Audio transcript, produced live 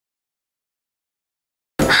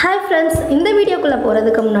Hi friends, இந்த வீடியோக்குள்ள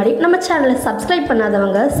போறதுக்கு முன்னாடி நம்ம சேனலை சப்ஸ்கிரைப்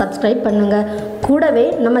பண்ணாதவங்க சப்ஸ்கிரைப் பண்ணுங்க. கூடவே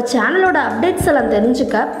நம்ம சேனலோட அப்டேட்ஸ் எல்லாம்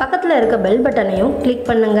தெரிஞ்சுக்க பக்கத்துல இருக்க பெல் பட்டனையும் கிளிக்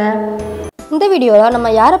பண்ணுங்க. இந்த வீடியோல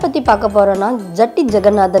நம்ம யாரை பத்தி பார்க்க போறோம்னா ஜட்டி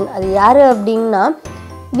ஜெகநாதன். அது யாரு அப்படின்னா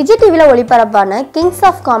விஜய் டிவில ஒளிபரப்பான Kings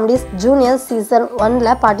of comedies junior season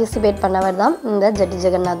 1ல participate பண்ணவர் தான் இந்த ஜட்டி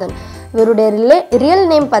ஜெகநாதன். இவருடைய ரியல்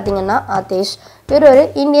நேம் பார்த்தீங்கன்னா ஆதேஷ். இவர் ஒரு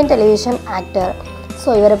இந்தியன் டெலிவிஷன் ஆக்டர்.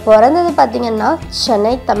 ஸோ இவர் பிறந்தது பார்த்திங்கன்னா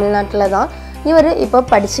சென்னை தமிழ்நாட்டில் தான். இவர் இப்போ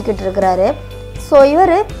படிச்சுக்கிட்டு இருக்கிறாரு. ஸோ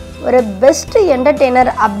இவர் ஒரு பெஸ்ட் என்டர்டெய்னர்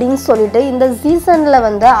அப்படின்னு சொல்லிட்டு இந்த சீசனில்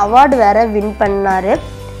வந்து அவார்டு வேறு வின் பண்ணார்.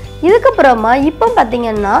 இதுக்கப்புறமா இப்போ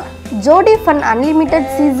பார்த்திங்கன்னா ஜோடி ஃபன் அன்லிமிட்டெட்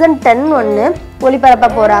சீசன் 10 ஒன்று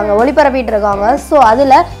ஒளிபரப்பிட்டு இருக்காங்க. ஸோ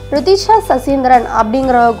அதில் ரித்திஷா சசீந்திரன்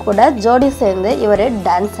அப்படிங்கிறவங்க கூட ஜோடி சேர்ந்து இவர்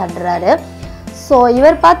டான்ஸ் ஆடுறாரு. ஸோ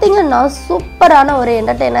இவர் பார்த்திங்கன்னா சூப்பரான ஒரு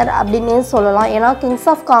என்டர்டெய்னர் அப்படின்னே சொல்லலாம். ஏன்னா Kings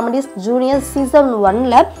of comedies junior season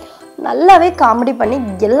 1ல் நல்லாவே காமெடி பண்ணி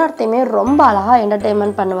எல்லாத்தையுமே ரொம்ப அழகாக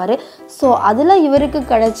என்டர்டெயின்மெண்ட் பண்ணுவார். ஸோ அதில் இவருக்கு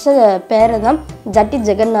கிடைச்ச பேர் தான் ஜட்டி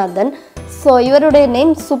ஜெகநாதன். ஸோ இவருடைய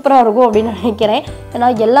நேம் சூப்பராக இருக்கும் அப்படின்னு நினைக்கிறேன். ஏன்னா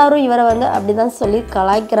எல்லோரும் இவரை வந்து அப்படி தான் சொல்லி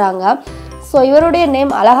கலாய்க்கிறாங்க. ஸோ இவருடைய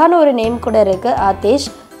நேம் அழகான ஒரு நேம் கூட இருக்குது, ஆதேஷ்.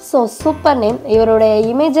 So super name. இவருடைய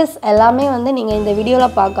இமேஜஸ் எல்லாமே வந்து நீங்கள் இந்த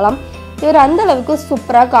வீடியோவில் பார்க்கலாம். இவர் அந்த அளவுக்கு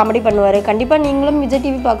சூப்பராக காமெடி பண்ணுவார். கண்டிப்பாக நீங்களும் விஜய்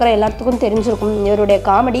டிவி பார்க்குற எல்லாத்துக்கும் தெரிஞ்சிருக்கும் இவருடைய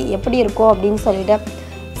காமெடி எப்படி இருக்கும் அப்படின்னு சொல்லிட்டு.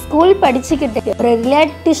 ஸ்கூல் படிச்சுக்கிட்டு ஒரு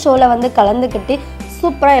ரியாலிட்டி ஷோவில் வந்து கலந்துக்கிட்டு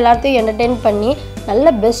சூப்பராக எல்லாத்தையும் என்டர்டெயின் பண்ணி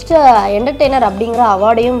நல்ல பெஸ்ட்டு என்டர்டெய்னர் அப்படிங்கிற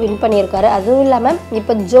அவார்டையும் வின் பண்ணியிருக்காரு. அதுவும் இல்லாமல்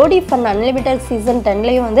இப்போ ஜோடி ஃபன் அன்லிமிட்டட் சீசன்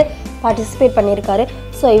 10லேயும் வந்து பார்ட்டிசிபேட் பண்ணியிருக்காரு.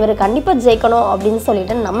 ஸோ இவர் கண்டிப்பாக ஜெயிக்கணும் அப்படின்னு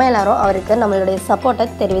சொல்லிட்டு நம்ம எல்லாரும் அவருக்கு நம்மளுடைய சப்போர்ட்டை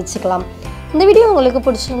தெரிவிச்சுக்கலாம். இந்த வீடியோ உங்களுக்கு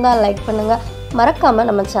பிடிச்சிருந்தா லைக் பண்ணுங்கள், மறக்காமல்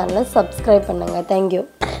நம்ம சேனலை சப்ஸ்கிரைப் பண்ணுங்கள். தேங்க்யூ.